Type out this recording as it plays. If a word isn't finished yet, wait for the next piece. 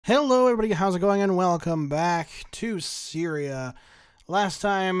Hello everybody, how's it going, and welcome back to Syria. Last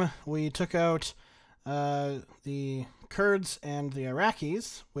time we took out the Kurds and the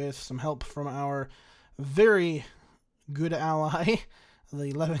Iraqis with some help from our very good ally,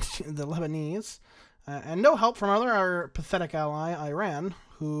 the Lebanese, and no help from our pathetic ally, Iran,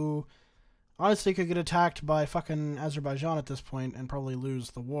 who honestly could get attacked by fucking Azerbaijan at this point and probably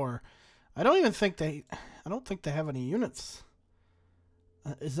lose the war. I don't think they have any units.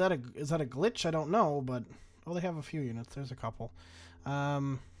 Is that a glitch? I don't know, but oh, they have a few units. There's a couple. I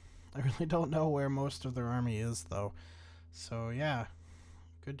really don't know where most of their army is, though. So yeah,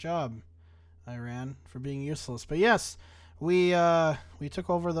 good job, Iran, for being useless. But yes, we took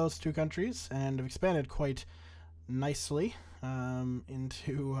over those two countries and have expanded quite nicely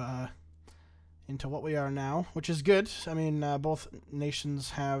into what we are now, which is good. I mean, both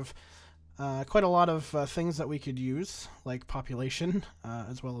nations have quite a lot of things that we could use, like population,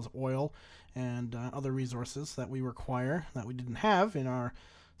 as well as oil and other resources that we require that we didn't have in our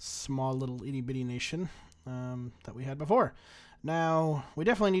small little itty-bitty nation that we had before. Now, we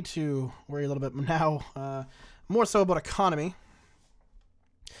definitely need to worry a little bit now, more so about economy.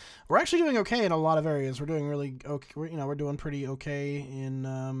 We're actually doing okay in a lot of areas. We're doing really okay. We're doing pretty okay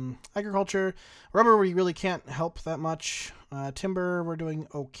in agriculture. Rubber, we really can't help that much. Timber, we're doing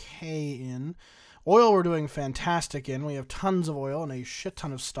okay in. Oil, we're doing fantastic in. We have tons of oil and a shit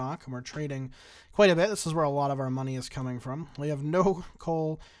ton of stock, and we're trading quite a bit. This is where a lot of our money is coming from. We have no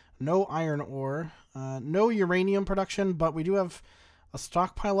coal, no iron ore, no uranium production, but we do have a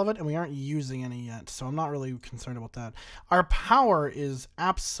stockpile of it, and we aren't using any yet, so I'm not really concerned about that. Our power is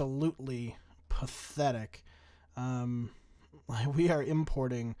absolutely pathetic. We are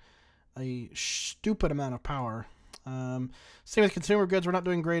importing a stupid amount of power. Same with consumer goods. We're not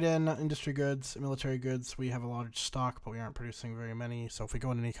doing great in industry goods, military goods. We have a large stock, but we aren't producing very many. So if we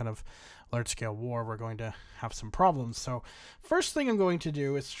go into any kind of large-scale war, we're going to have some problems. So first thing I'm going to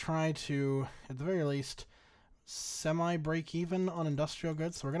do is try to, at the very least, semi-break even on industrial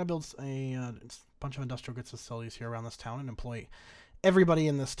goods. So we're going to build a bunch of industrial goods facilities here around this town and employ everybody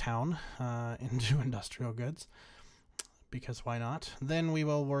in this town into industrial goods, because why not? Then we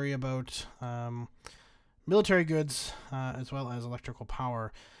will worry about military goods as well as electrical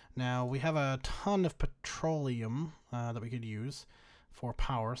power. Now, we have a ton of petroleum that we could use for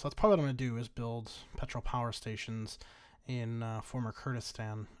power, so that's probably what I'm going to do, is build petrol power stations in former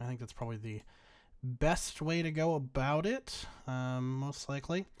Kurdistan. I think that's probably the best way to go about it, most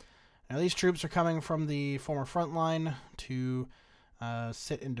likely. Now, these troops are coming from the former front line to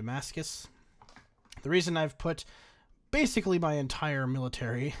sit in Damascus. The reason I've put basically my entire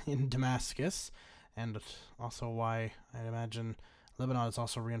military in Damascus, and also why I imagine Lebanon is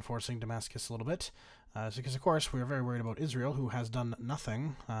also reinforcing Damascus a little bit, is because, of course, we are very worried about Israel, who has done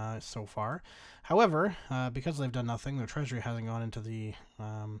nothing so far. However, because they've done nothing, their treasury hasn't gone into the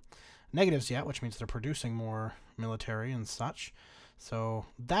negatives yet, which means they're producing more military and such. So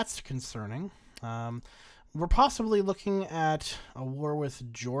that's concerning. We're possibly looking at a war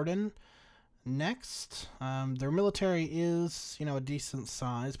with Jordan next. Their military is, a decent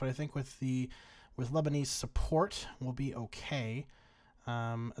size, but I think with Lebanese support we'll be okay,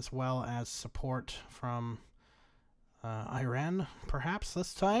 as well as support from Iran, perhaps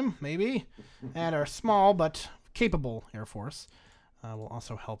this time, maybe, and our small but capable Air Force will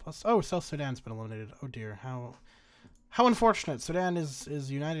also help us. Oh, South Sudan's been eliminated. Oh dear, how unfortunate. Sudan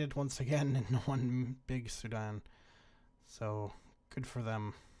is united once again in one big Sudan. So good for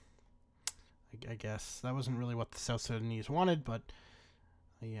them, I guess. That wasn't really what the South Sudanese wanted, but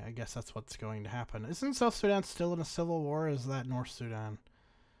yeah, I guess that's what's going to happen. Isn't South Sudan still in a civil war, or is that North Sudan?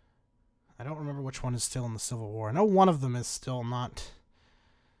 I don't remember which one is still in the civil war. I know one of them is still not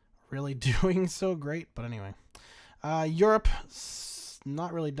really doing so great, but anyway. Europe,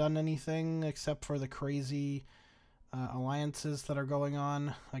 not really done anything except for the crazy alliances that are going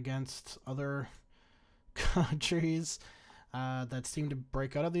on against other countries that seem to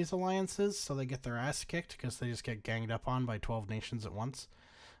break out of these alliances, so they get their ass kicked because they just get ganged up on by 12 nations at once.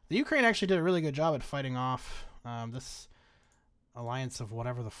 The Ukraine actually did a really good job at fighting off this alliance of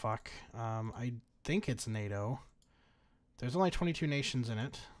whatever the fuck. I think it's NATO. There's only 22 nations in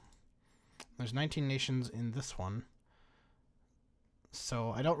it. There's 19 nations in this one.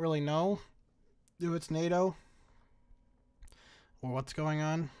 So I don't really know if it's NATO or what's going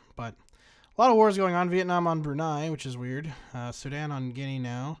on, but a lot of wars going on. Vietnam on Brunei, which is weird. Sudan on Guinea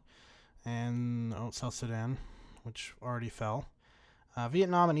now, and South Sudan, which already fell.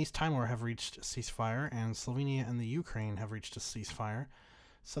 Vietnam and East Timor have reached a ceasefire, and Slovenia and the Ukraine have reached a ceasefire.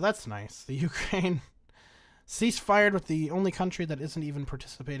 So that's nice. The Ukraine ceasefire with the only country that isn't even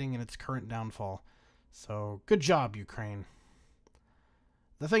participating in its current downfall. So, good job, Ukraine.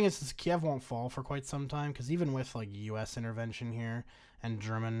 The thing is Kiev won't fall for quite some time, because even with, like, U.S. intervention here, and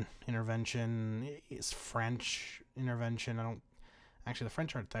German intervention, is French intervention, actually, the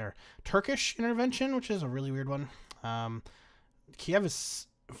French aren't there. Turkish intervention, which is a really weird one. Kiev is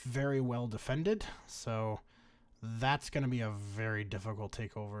very well defended, so that's going to be a very difficult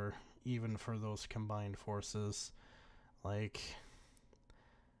takeover, even for those combined forces. Like,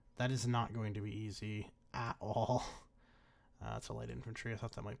 that is not going to be easy at all. That's a light infantry. I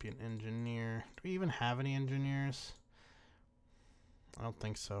thought that might be an engineer. Do we even have any engineers? I don't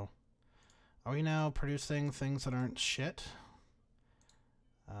think so. Are we now producing things that aren't shit?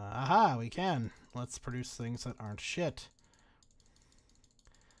 Aha, we can. Let's produce things that aren't shit.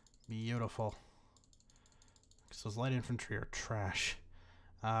 Beautiful. Because those light infantry are trash.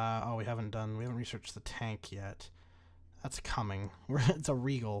 Oh, we haven't researched the tank yet. That's coming. It's a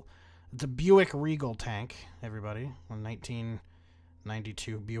Regal. It's a Buick Regal tank, everybody. A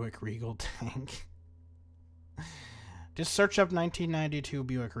 1992 Buick Regal tank. Just search up 1992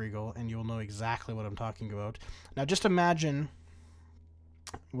 Buick Regal, and you'll know exactly what I'm talking about. Now, just imagine,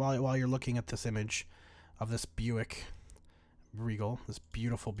 while you're looking at this image of this Buick Regal, this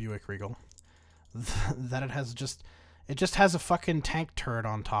beautiful Buick Regal, that it just has a fucking tank turret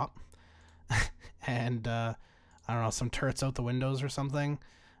on top, and I don't know, some turrets out the windows or something.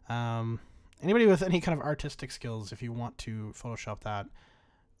 Anybody with any kind of artistic skills, if you want to Photoshop that,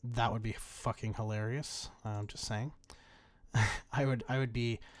 that would be fucking hilarious. I'm just saying. I would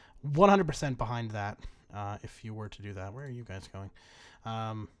be 100% behind that if you were to do that. Where are you guys going?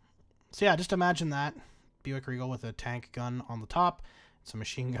 So yeah, just imagine that Buick Regal with a tank gun on the top, some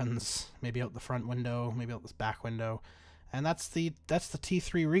machine guns maybe out the front window, maybe out this back window, and that's the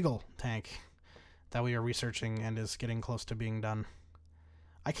T3 Regal tank that we are researching and is getting close to being done.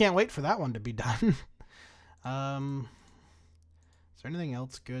 I can't wait for that one to be done. Is there anything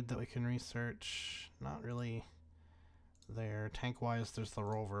else good that we can research? Not really there. Tank-wise, there's the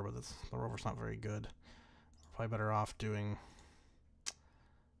Rover, but the Rover's not very good. We're probably better off doing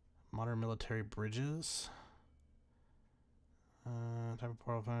modern military bridges. Type of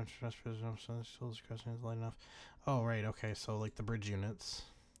portal, is light enough. Oh, right, okay, so like the bridge units.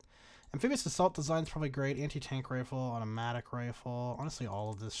 Amphibious assault design's probably great. Anti-tank rifle, automatic rifle. Honestly,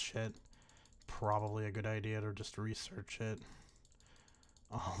 all of this shit, probably a good idea to just research it.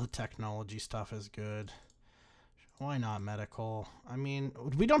 All the technology stuff is good. Why not medical? I mean,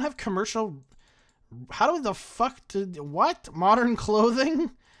 we don't have commercial... How the fuck did... What? Modern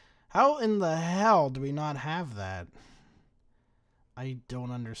clothing? How in the hell do we not have that? I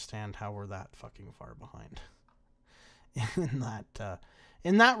don't understand how we're that fucking far behind.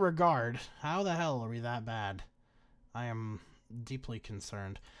 In that regard, how the hell are we that bad? I am deeply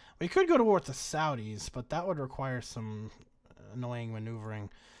concerned. We could go to war with the Saudis, but that would require some annoying maneuvering.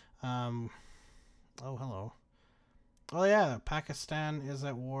 Oh, hello. Oh yeah, Pakistan is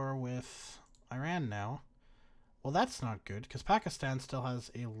at war with Iran now. Well, that's not good, because Pakistan still has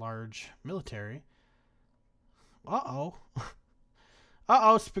a large military. Uh-oh.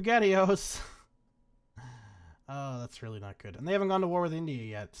 Uh-oh, SpaghettiOs. Oh, that's really not good. And they haven't gone to war with India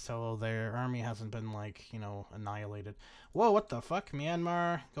yet, so their army hasn't been, like, you know, annihilated. Whoa, what the fuck?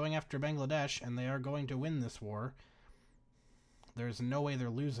 Myanmar going after Bangladesh, and they are going to win this war. There's no way they're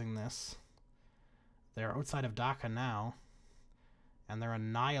losing this. They're outside of Dhaka now, and they're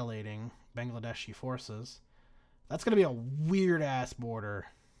annihilating Bangladeshi forces. That's going to be a weird-ass border.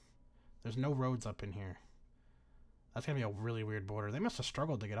 There's no roads up in here. That's going to be a really weird border. They must have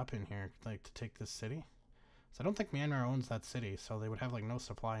struggled to get up in here, like, to take this city. So I don't think Myanmar owns that city, so they would have, like, no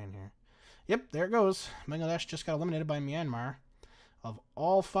supply in here. Yep, there it goes. Bangladesh just got eliminated by Myanmar. Of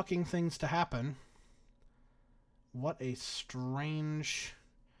all fucking things to happen. What a strange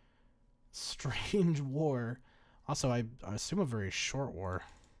war. Also, I assume a very short war.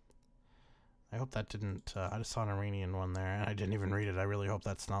 I hope that didn't... I just saw an Iranian one there, and I didn't even read it. I really hope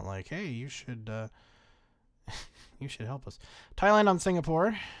that's not like, hey, you should... you should help us. Thailand on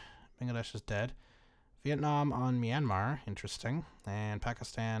Singapore. Bangladesh is dead. Vietnam on Myanmar. Interesting. And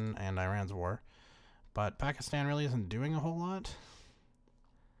Pakistan and Iran's war. But Pakistan really isn't doing a whole lot.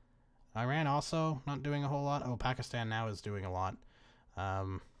 Iran also not doing a whole lot. Oh, Pakistan now is doing a lot.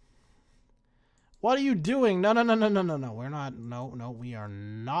 What are you doing? No. We're not. No, we are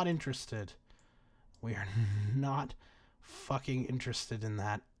not interested. We are not fucking interested in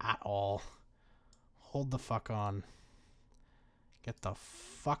that at all. Hold the fuck on. Get the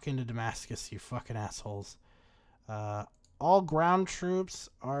fuck into Damascus, you fucking assholes. All ground troops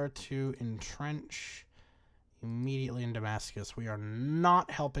are to entrench Immediately in Damascus. We are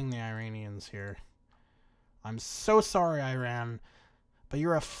not helping the Iranians here. I'm so sorry, Iran, but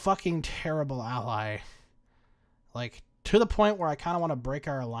you're a fucking terrible ally. Like, to the point where I kind of want to break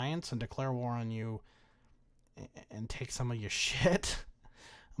our alliance and declare war on you and take some of your shit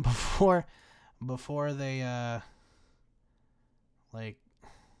before they, like,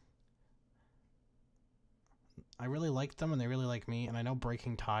 I really like them and they really like me, and I know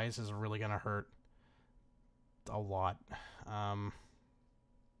breaking ties is really going to hurt a lot.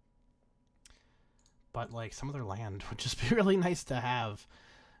 But, like, some of their land would just be really nice to have,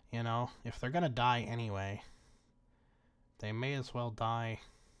 you know? If they're going to die anyway, they may as well die.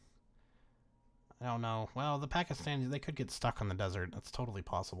 I don't know. Well, the Pakistanis, they could get stuck on the desert. That's totally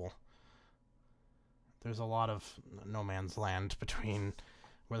possible. There's a lot of no man's land between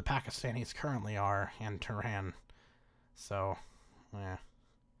where the Pakistanis currently are and Tehran. So, yeah.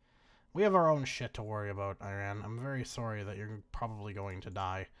 We have our own shit to worry about, Iran. I'm very sorry that you're probably going to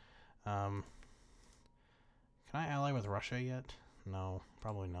die. Can I ally with Russia yet? No,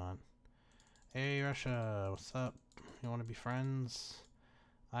 probably not. Hey, Russia, what's up? You want to be friends?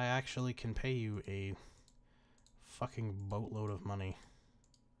 I actually can pay you a fucking boatload of money.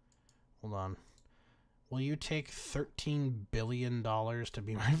 Hold on. Will you take $13 billion to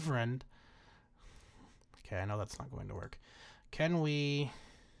be my friend? Okay, I know that's not going to work. Can we...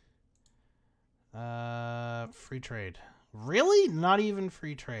 free trade. Really? Not even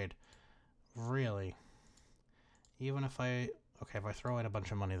free trade. Really? Even if I... Okay, if I throw in a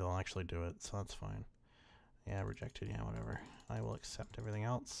bunch of money, they'll actually do it, so that's fine. Yeah, rejected, yeah, whatever. I will accept everything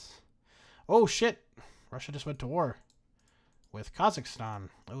else. Oh, shit! Russia just went to war with Kazakhstan.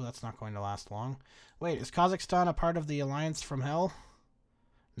 Oh, that's not going to last long. Wait, is Kazakhstan a part of the alliance from hell?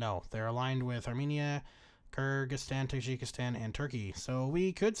 No, they're aligned with Armenia, Kyrgyzstan, Tajikistan, and Turkey. So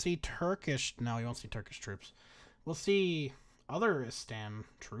we could see Turkish... No, we won't see Turkish troops. We'll see Otheristan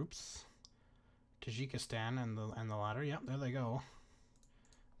troops. Tajikistan and the latter. Yep, there they go.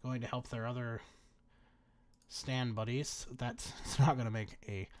 Going to help their other Stan buddies. That's it's not going to make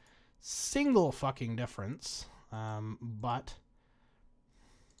a single fucking difference. But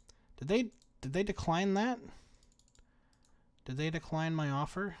did they decline that? Did they decline my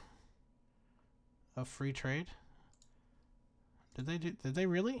offer of free trade? Did they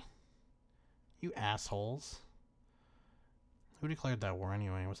really? You assholes. Who declared that war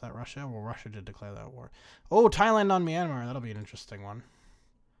anyway? Was that Russia? Well, Russia did declare that war. Oh, Thailand on Myanmar. That'll be an interesting one.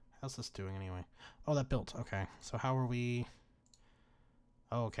 How's this doing anyway? Oh, that built. Okay. So how are we...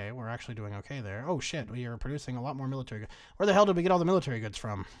 Oh, okay. We're actually doing okay there. Oh, shit. We are producing a lot more military goods. Where the hell did we get all the military goods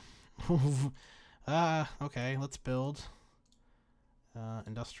from? Okay. Let's build.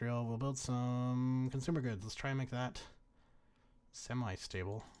 Industrial. We'll build some consumer goods. Let's try and make that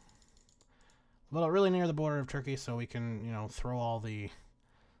semi-stable. Well, really near the border of Turkey, so we can, you know, throw all the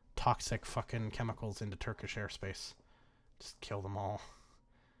toxic fucking chemicals into Turkish airspace. Just kill them all.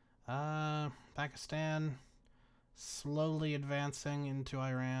 Pakistan. Slowly advancing into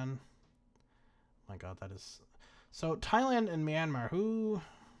Iran. My god, that is... So, Thailand and Myanmar, who...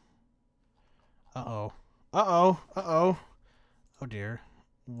 Uh-oh. Uh-oh. Uh-oh. Oh, dear.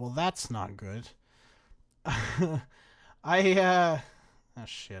 Well, that's not good. Oh,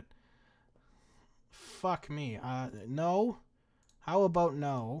 shit. Fuck me. No? How about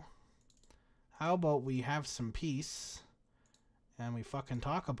no? How about we have some peace and we fucking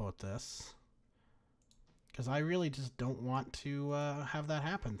talk about this? Because I really just don't want to have that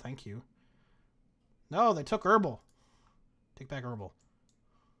happen. Thank you. No, they took Herbal. Take back Herbal.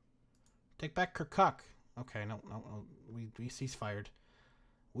 Take back Kirkuk. Okay, no. We ceasefired.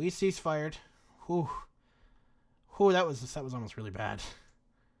 We ceasefired. Whew. Whew, that was almost really bad.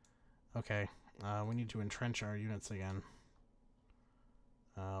 Okay. We need to entrench our units again.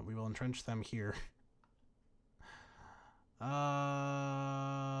 We will entrench them here.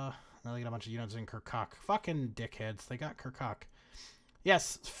 Now they got a bunch of units in Kirkuk. Fucking dickheads. They got Kirkuk.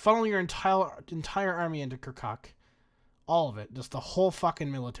 Yes, funnel your entire army into Kirkuk. All of it. Just the whole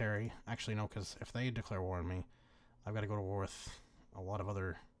fucking military. Actually, no, because if they declare war on me, I've got to go to war with a lot of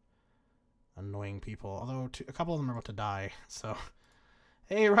other annoying people. Although a couple of them are about to die, so...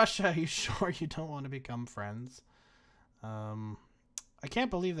 Hey, Russia, are you sure you don't want to become friends? I can't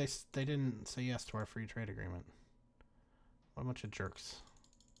believe they didn't say yes to our free trade agreement. What a bunch of jerks.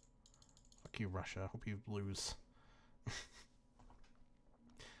 Fuck you, Russia. Hope you lose.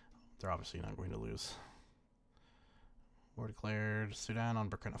 They're obviously not going to lose. War declared. Sudan on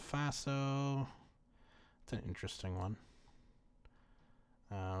Burkina Faso. It's an interesting one.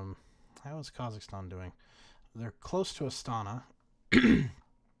 How is Kazakhstan doing? They're close to Astana.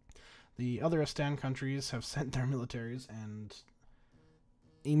 The other Estan countries have sent their militaries and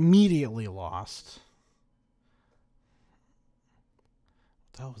immediately lost.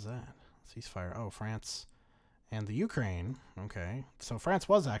 What the hell was that? Ceasefire. Oh, France and the Ukraine. Okay. So France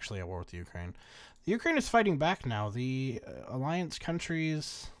was actually at war with the Ukraine. The Ukraine is fighting back now. The alliance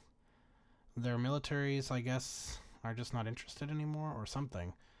countries, their militaries, I guess, are just not interested anymore or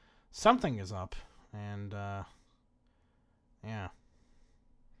something. Something is up. And, yeah.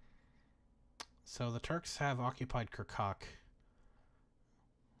 So the Turks have occupied Kirkuk.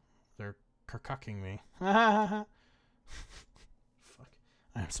 They're Kirkuking me. Fuck.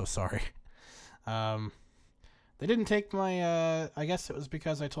 I'm so sorry. They didn't take my, I guess it was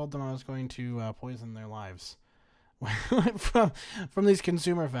because I told them I was going to poison their lives from these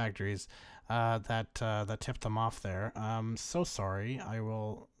consumer factories that tipped them off there. So sorry. I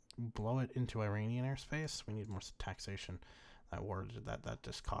will blow it into Iranian airspace. We need more taxation. That war, that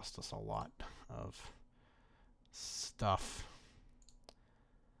just cost us a lot of stuff.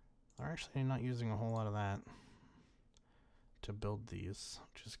 They're actually not using a whole lot of that to build these,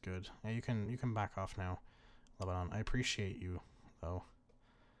 which is good. Yeah, you can back off now, Lebanon. I appreciate you, though.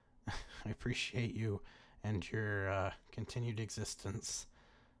 I appreciate you and your continued existence.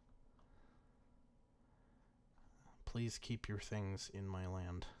 Please keep your things in my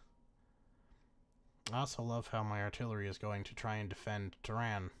land. I also love how my artillery is going to try and defend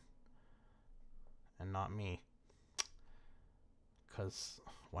Tehran and not me. Because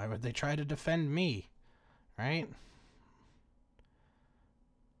why would they try to defend me? Right?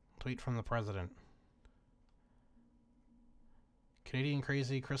 Tweet from the president. Canadian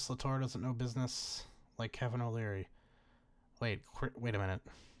crazy Chris Latour doesn't know business like Kevin O'Leary. Wait a minute.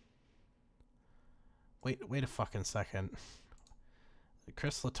 Wait a fucking second.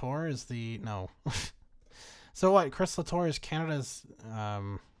 Chris Latour is the... No. So what? Chris Latour is Canada's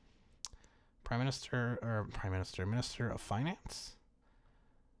Minister of Finance?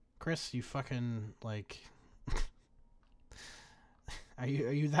 Chris, you fucking, like... Are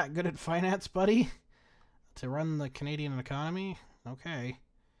you that good at finance, buddy? To run the Canadian economy? Okay.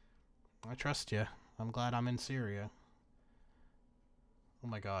 I trust you. I'm glad I'm in Syria. Oh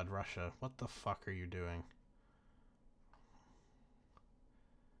my god, Russia. What the fuck are you doing?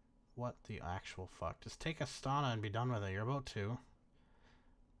 What the actual fuck? Just take Astana and be done with it. You're about to.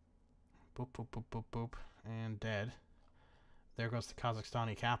 Boop, boop, boop, boop, boop. And dead. There goes the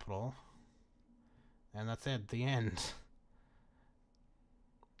Kazakhstani capital. And that's it. The end.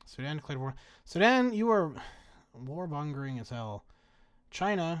 Sudan declared war. Sudan, you are warmongering as hell.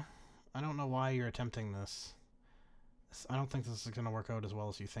 China, I don't know why you're attempting this. I don't think this is going to work out as well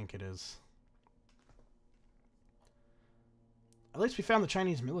as you think it is. At least we found the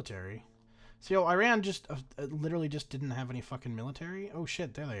Chinese military. So, yo, Iran just literally just didn't have any fucking military? Oh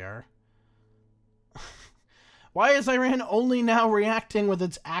shit, there they are. Why is Iran only now reacting with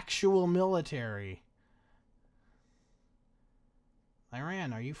its actual military?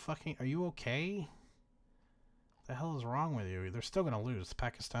 Iran, are you okay? What the hell is wrong with you? They're still gonna lose.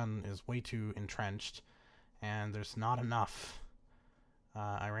 Pakistan is way too entrenched, and there's not enough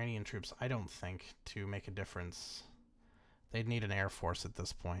Iranian troops, I don't think, to make a difference. They'd need an air force at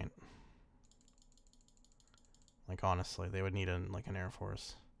this point. Like, honestly, they would need an air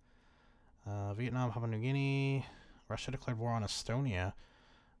force. Vietnam, Papua New Guinea. Russia declared war on Estonia.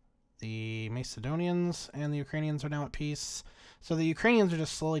 The Macedonians and the Ukrainians are now at peace. So the Ukrainians are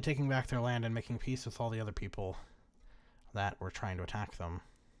just slowly taking back their land and making peace with all the other people that were trying to attack them.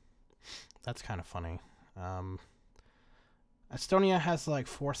 That's kind of funny. Estonia has like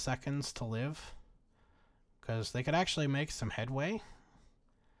 4 seconds to live, because they could actually make some headway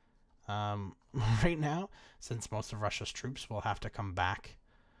right now, since most of Russia's troops will have to come back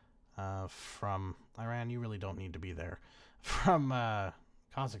from Iran. You really don't need to be there. From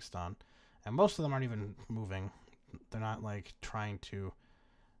Kazakhstan. And most of them aren't even moving. They're not, like, trying to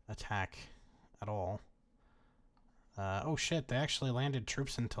attack at all. Oh shit, they actually landed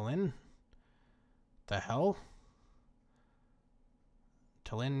troops in Tallinn? The hell?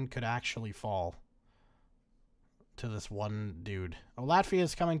 Tallinn could actually fall to this one dude. Oh, Latvia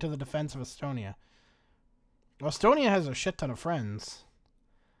is coming to the defense of Estonia. Well, Estonia has a shit ton of friends.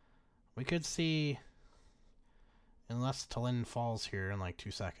 We could see... Unless Tallinn falls here in like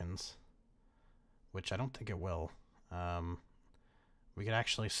 2 seconds. Which I don't think it will. We could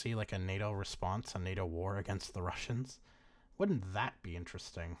actually see like a NATO response, a NATO war against the Russians. Wouldn't that be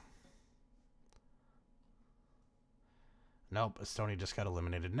interesting? Nope, Estonia just got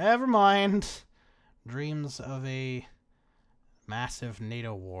eliminated. Never mind! Dreams of a massive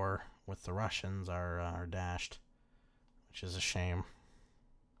NATO war with the Russians are dashed. Which is a shame.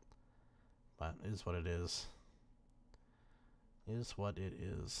 But it is what it is. Is what it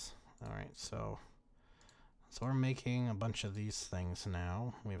is. Alright, so we're making a bunch of these things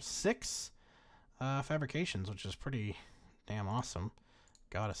now. We have 6 fabrications, which is pretty damn awesome,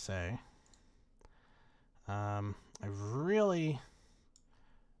 gotta say. I really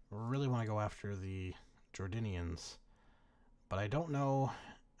want to go after the Jordanians, but I don't know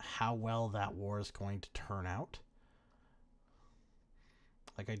how well that war is going to turn out.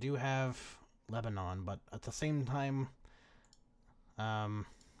 Like, I do have Lebanon, but at the same time,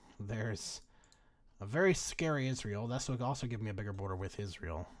 there's a very scary Israel. This would also give me a bigger border with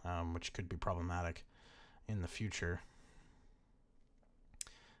Israel, which could be problematic in the future.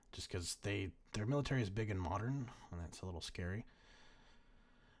 Just because their military is big and modern, and that's a little scary.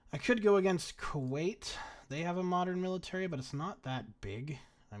 I could go against Kuwait. They have a modern military, but it's not that big.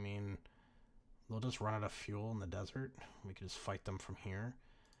 I mean, they'll just run out of fuel in the desert. We could just fight them from here.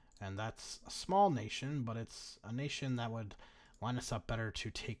 And that's a small nation, but it's a nation that would line us up better to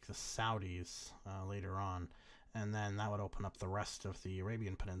take the Saudis later on. And then that would open up the rest of the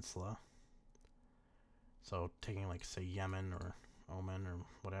Arabian Peninsula. So taking, like, say, Yemen or Oman or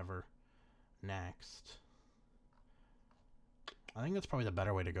whatever next. I think that's probably the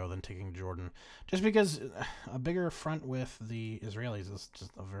better way to go than taking Jordan. Just because a bigger front with the Israelis is just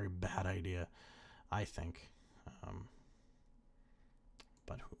a very bad idea, I think.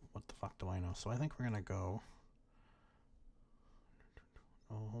 But what the fuck do I know? So I think we're going to go...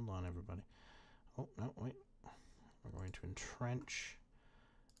 Oh, hold on, everybody. Oh, no, wait. We're going to entrench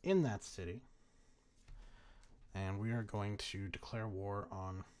in that city. And we are going to declare war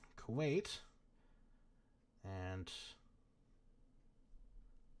on Kuwait. And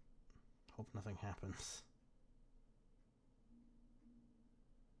hope nothing happens.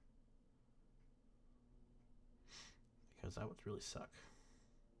 Because that would really suck.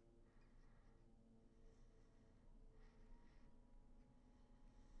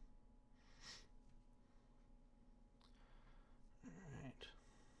 Alright.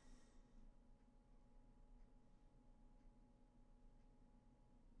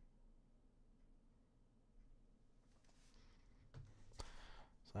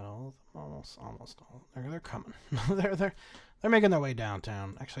 Is that all of them? Almost all. They're coming. they're making their way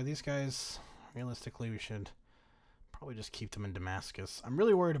downtown. Actually, these guys, realistically, we should probably just keep them in Damascus. I'm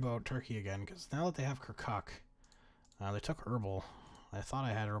really worried about Turkey again, because now that they have Kirkuk, they took Erbil. I thought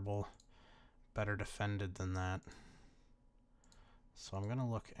I had Erbil better defended than that. So I'm going to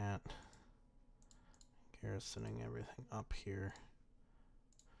look at garrisoning everything up here,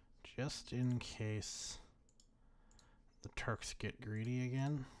 just in case the Turks get greedy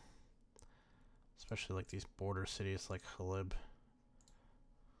again. Especially like these border cities like Halib.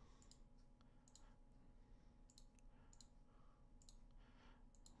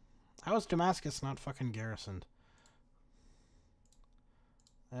 How is Damascus not fucking garrisoned?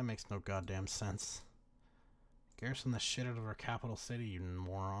 That makes no goddamn sense. Garrison the shit out of our capital city, you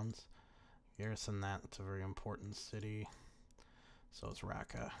morons. Garrison that. It's a very important city. So is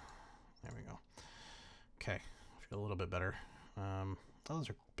Raqqa. There we go. Okay. Feel a little bit better. Those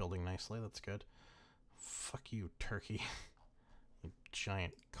are building nicely. That's good. Fuck you, Turkey. You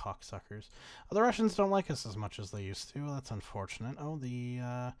giant cocksuckers. Oh, the Russians don't like us as much as they used to. Well, that's unfortunate. Oh, the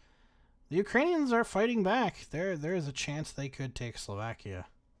Ukrainians are fighting back. There is a chance they could take Slovakia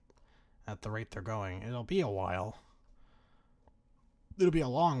at the rate they're going. It'll be a while. It'll be a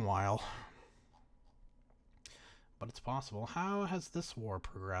long while. But it's possible. How has this war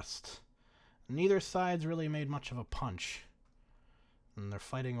progressed? Neither side's really made much of a punch. And they're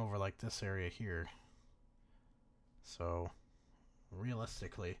fighting over, like, this area here. So,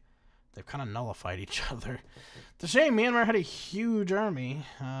 realistically, they've kind of nullified each other. It's a shame Myanmar had a huge army.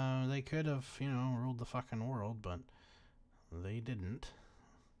 They could have, you know, ruled the fucking world, but they didn't.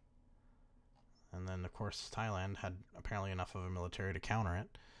 And then, of course, Thailand had apparently enough of a military to counter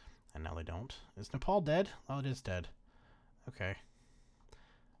it. And now they don't. Is Nepal dead? Oh, it is dead. Okay.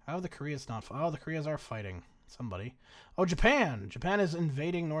 How are the Koreas not... Oh, the Koreas are fighting. Somebody. Oh, Japan! Japan is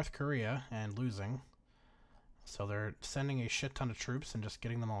invading North Korea and losing. So they're sending a shit ton of troops and just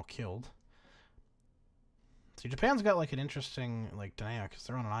getting them all killed. See, Japan's got, like, an interesting, like, dynamic, because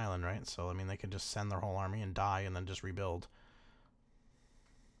they're on an island, right? So, I mean, they could just send their whole army and die and then just rebuild.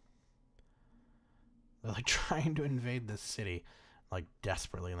 They're, like, trying to invade this city, like,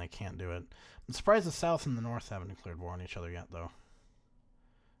 desperately, and they can't do it. I'm surprised the South and the North haven't declared war on each other yet, though.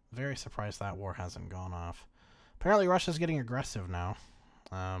 Very surprised that war hasn't gone off. Apparently, Russia's getting aggressive now,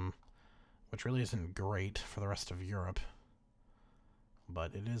 which really isn't great for the rest of Europe.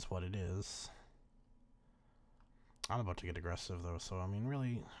 But it is what it is. I'm about to get aggressive, though, so, I mean,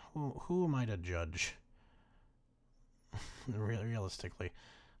 really, who am I to judge? Realistically,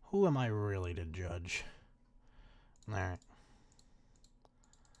 who am I really to judge? Alright.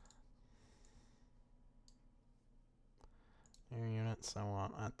 Air units I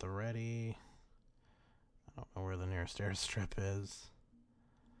want at the ready. I don't know where the nearest airstrip is.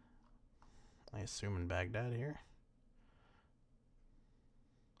 I assume in Baghdad here.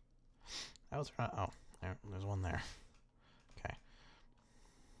 I was oh, there's one there. Okay.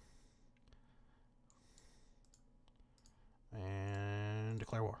 And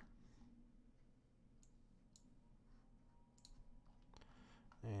declare war.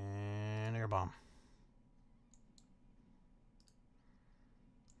 And air bomb.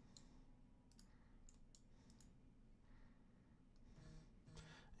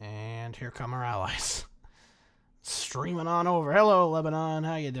 And here come our allies. Streaming on over. Hello, Lebanon.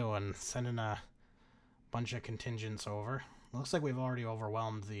 How you doing? Sending a bunch of contingents over. Looks like we've already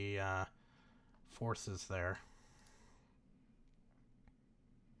overwhelmed the forces there.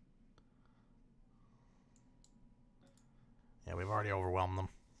 Yeah, we've already overwhelmed them.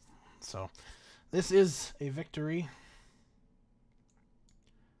 So, this is a victory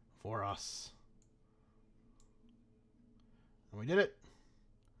for us. And we did it.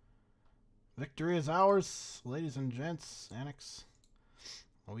 Victory is ours, ladies and gents. Annex.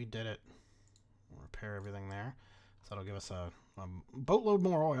 Well, we did it. We'll repair everything there. So that'll give us a boatload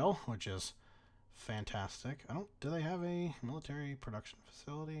more oil, which is fantastic. Do they have a military production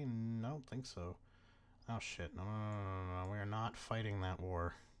facility? No, I don't think so. Oh shit, no. We are not fighting that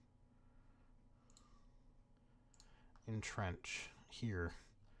war. Entrench. Here.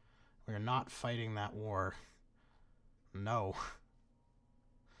 We are not fighting that war. No.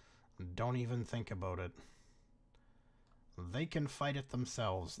 Don't even think about it. They can fight it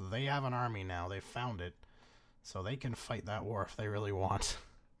themselves. They have an army now. They found it. So they can fight that war if they really want.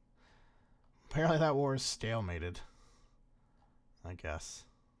 Apparently that war is stalemated. I guess.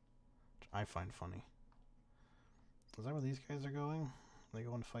 Which I find funny. Is that where these guys are going? Are they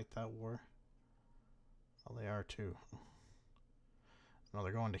going to fight that war? Oh, they are too. No,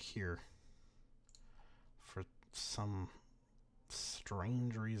 they're going to here. For some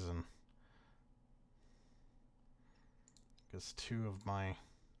strange reason. Because 2 of my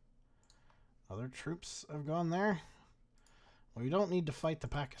other troops have gone there. We don't need to fight the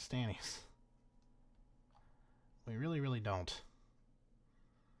Pakistanis. We really don't.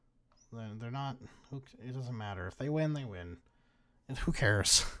 They're not... It doesn't matter. If they win, they win. And who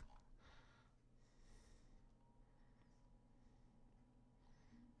cares?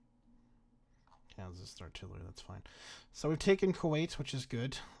 Yeah, this is artillery, that's fine. So we've taken Kuwait, which is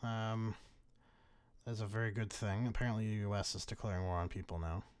good. That's a very good thing. Apparently the U.S. is declaring war on people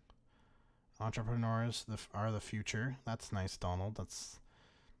now. Entrepreneurs are the future. That's nice, Donald. That's,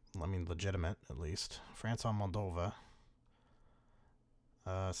 I mean, legitimate, at least. France on Moldova.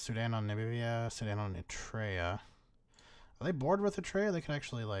 Sudan on Namibia. Sudan on Eritrea. Are they bored with Eritrea? They could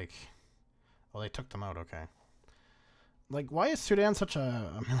actually, like... Oh, they took them out, okay. Like, why is Sudan such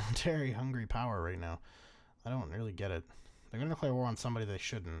a military-hungry power right now? I don't really get it. They're going to declare war on somebody they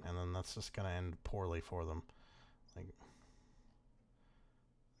shouldn't, and then that's just going to end poorly for them. Like,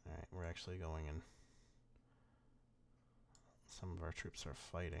 alright, we're actually going in. Some of our troops are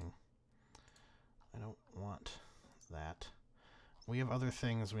fighting. I don't want that. We have other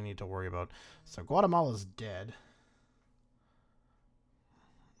things we need to worry about. So Guatemala's dead.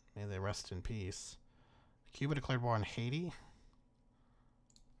 May they rest in peace. Cuba declared war on Haiti.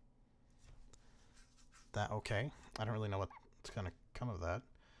 That okay. I don't really know what's going to come of that.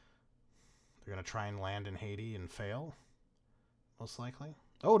 They're going to try and land in Haiti and fail. Most likely.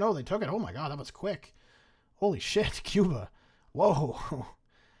 Oh no, they took it. Oh my god, that was quick. Holy shit, Cuba. Whoa.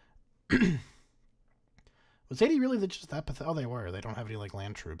 Was Haiti really just that pathetic? Oh, they were. They don't have any like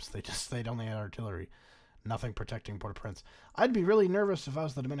land troops. They only had artillery. Nothing protecting Port-au-Prince. I'd be really nervous if I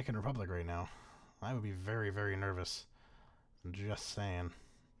was the Dominican Republic right now. I would be very, very nervous. Just saying.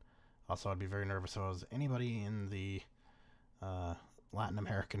 Also, I'd be very nervous if I was anybody in the Latin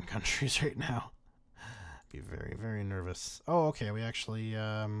American countries right now. Be very, very nervous. Oh, okay. We actually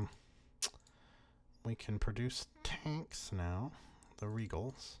we can produce tanks now. The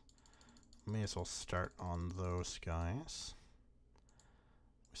Regals. May as well start on those guys.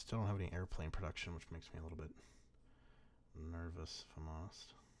 We still don't have any airplane production, which makes me a little bit nervous, if I'm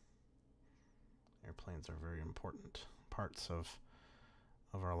honest. Airplanes are very important parts of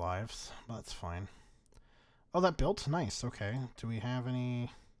our lives, but that's fine. Oh, that built? Nice, okay. Do we have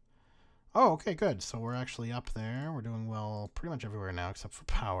any... Oh, okay, good. So we're actually up there. We're doing well pretty much everywhere now, except for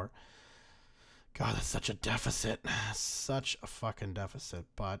power. God, that's such a deficit. Such a fucking deficit.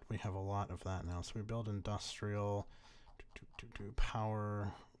 But we have a lot of that now. So we build industrial,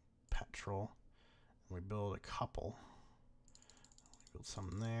 power, petrol. We build a couple. We build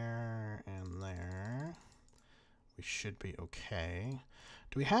some there and there. We should be okay.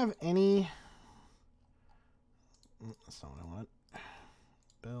 Do we have any... That's not what I want.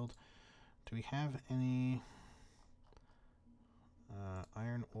 Build. Do we have any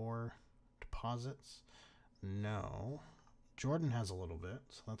iron ore deposits? No. Jordan has a little bit,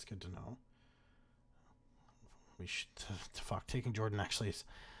 so that's good to know. We should... Fuck, taking Jordan actually is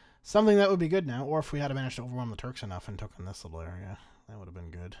something that would be good now. Or if we had managed to overwhelm the Turks enough and took in this little area, that would have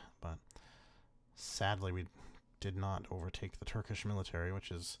been good. But sadly, we did not overtake the Turkish military, which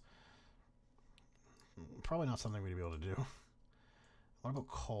is probably not something we'd be able to do. What about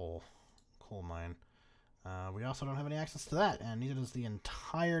coal? Coal mine. We also don't have any access to that, and neither does the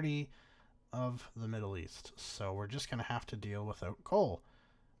entirety of the Middle East. So we're just going to have to deal without coal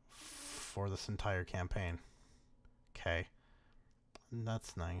for this entire campaign. Okay.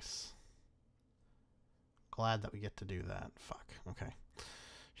 That's nice. Glad that we get to do that. Fuck. Okay.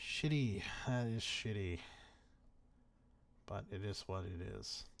 Shitty. That is shitty. But it is what it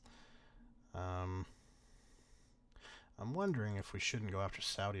is. I'm wondering if we shouldn't go after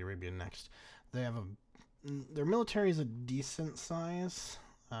Saudi Arabia next. They have their military is a decent size.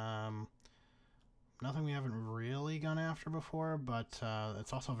 Nothing we haven't really gone after before, but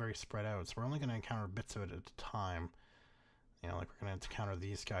it's also very spread out. So we're only going to encounter bits of it at a time. You know, like we're going to encounter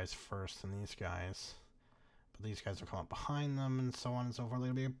these guys first and these guys. But these guys will come up behind them and so on and so forth.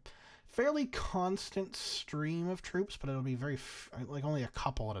 It'll be a fairly constant stream of troops, but it'll be very, like only a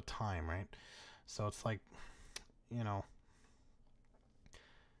couple at a time, right? So it's like, you know,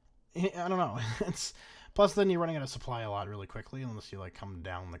 I don't know. It's plus then you're running out of supply a lot really quickly unless you like come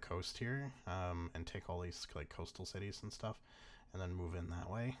down the coast here and take all these like coastal cities and stuff and then move in that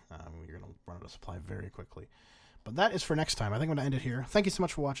way. You're going to run out of supply very quickly. But that is for next time. I think I'm going to end it here. Thank you so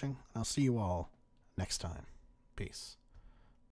much for watching. I'll see you all next time. Peace.